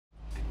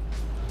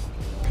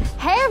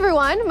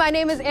everyone, my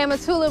name is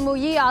Amatullah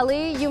Muyi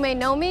Ali. You may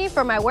know me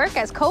for my work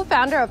as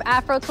co-founder of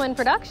Afro Twin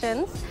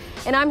Productions,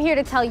 and I'm here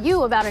to tell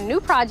you about a new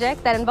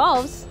project that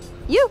involves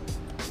you.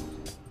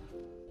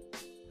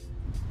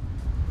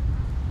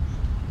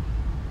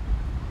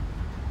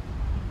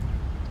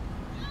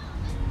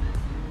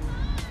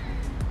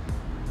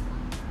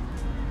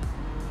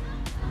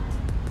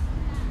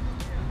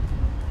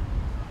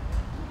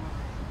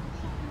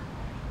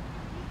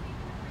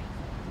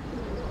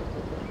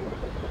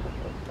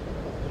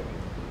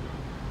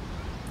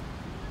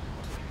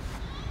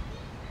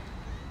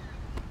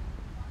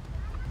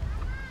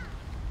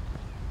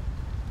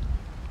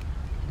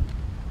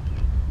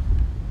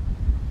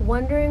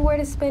 Wondering where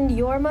to spend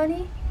your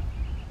money?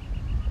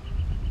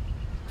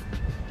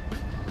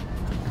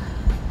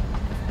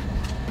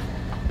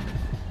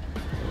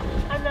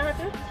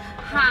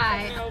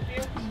 Hi. Can I help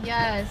you?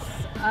 Yes.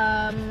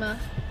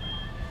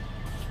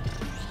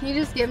 Can you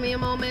just give me a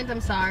moment?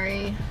 I'm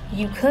sorry.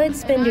 You could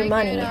spend your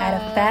money at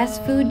a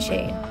fast food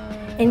chain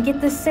and get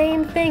the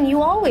same thing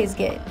you always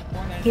get,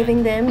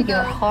 giving them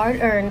your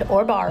hard-earned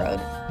or borrowed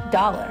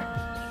dollar,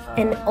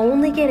 and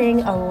only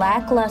getting a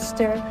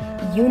lackluster,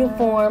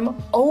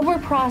 uniform,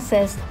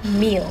 over-processed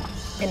meal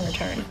in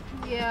return.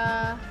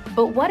 Yeah.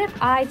 But what if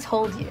I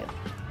told you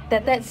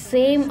that that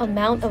same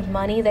amount of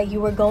money that you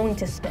were going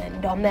to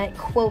spend on that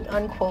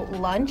quote-unquote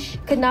lunch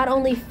could not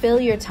only fill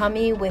your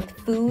tummy with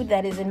food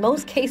that is in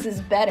most cases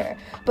better,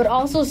 but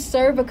also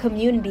serve a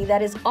community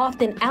that is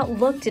often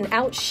outlooked and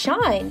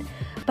outshined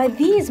by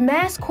these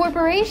mass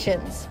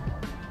corporations?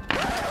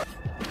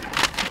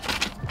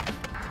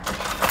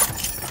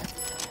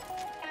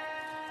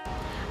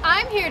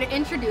 I'm here to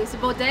introduce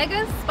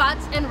Bodegas,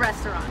 Spots, and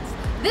Restaurants.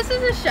 This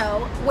is a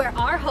show where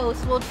our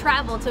hosts will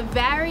travel to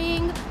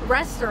varying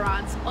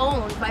restaurants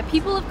owned by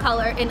people of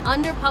color in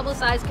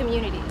underpublicized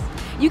communities.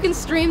 You can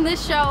stream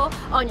this show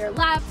on your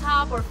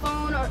laptop or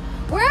phone or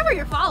wherever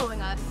you're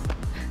following us.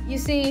 You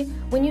see,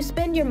 when you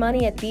spend your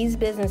money at these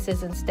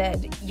businesses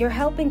instead, you're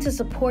helping to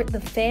support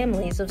the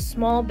families of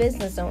small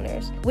business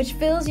owners, which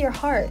fills your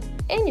heart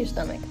and your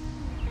stomach.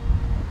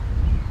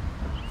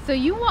 So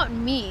you want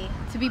me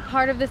to be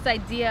part of this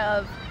idea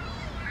of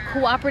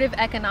cooperative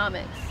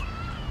economics,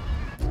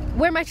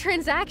 where my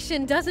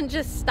transaction doesn't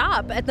just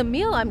stop at the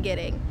meal I'm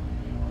getting.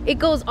 It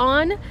goes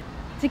on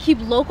to keep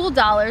local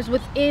dollars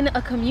within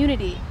a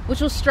community, which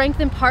will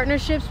strengthen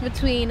partnerships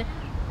between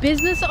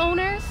business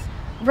owners,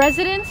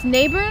 residents,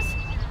 neighbors,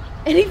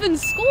 and even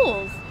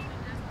schools.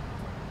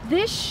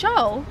 This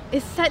show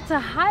is set to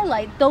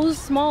highlight those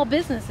small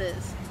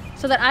businesses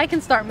so that I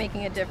can start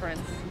making a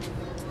difference.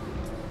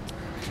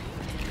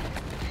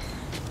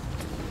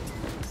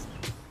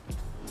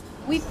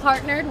 We've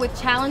partnered with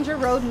Challenger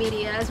Road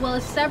Media as well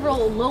as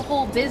several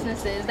local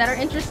businesses that are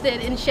interested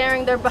in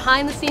sharing their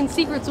behind-the-scenes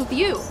secrets with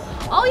you.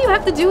 All you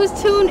have to do is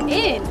tune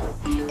in.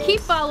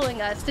 Keep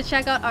following us to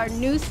check out our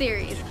new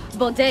series,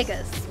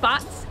 Bodegas,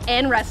 Spots,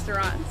 and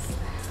Restaurants.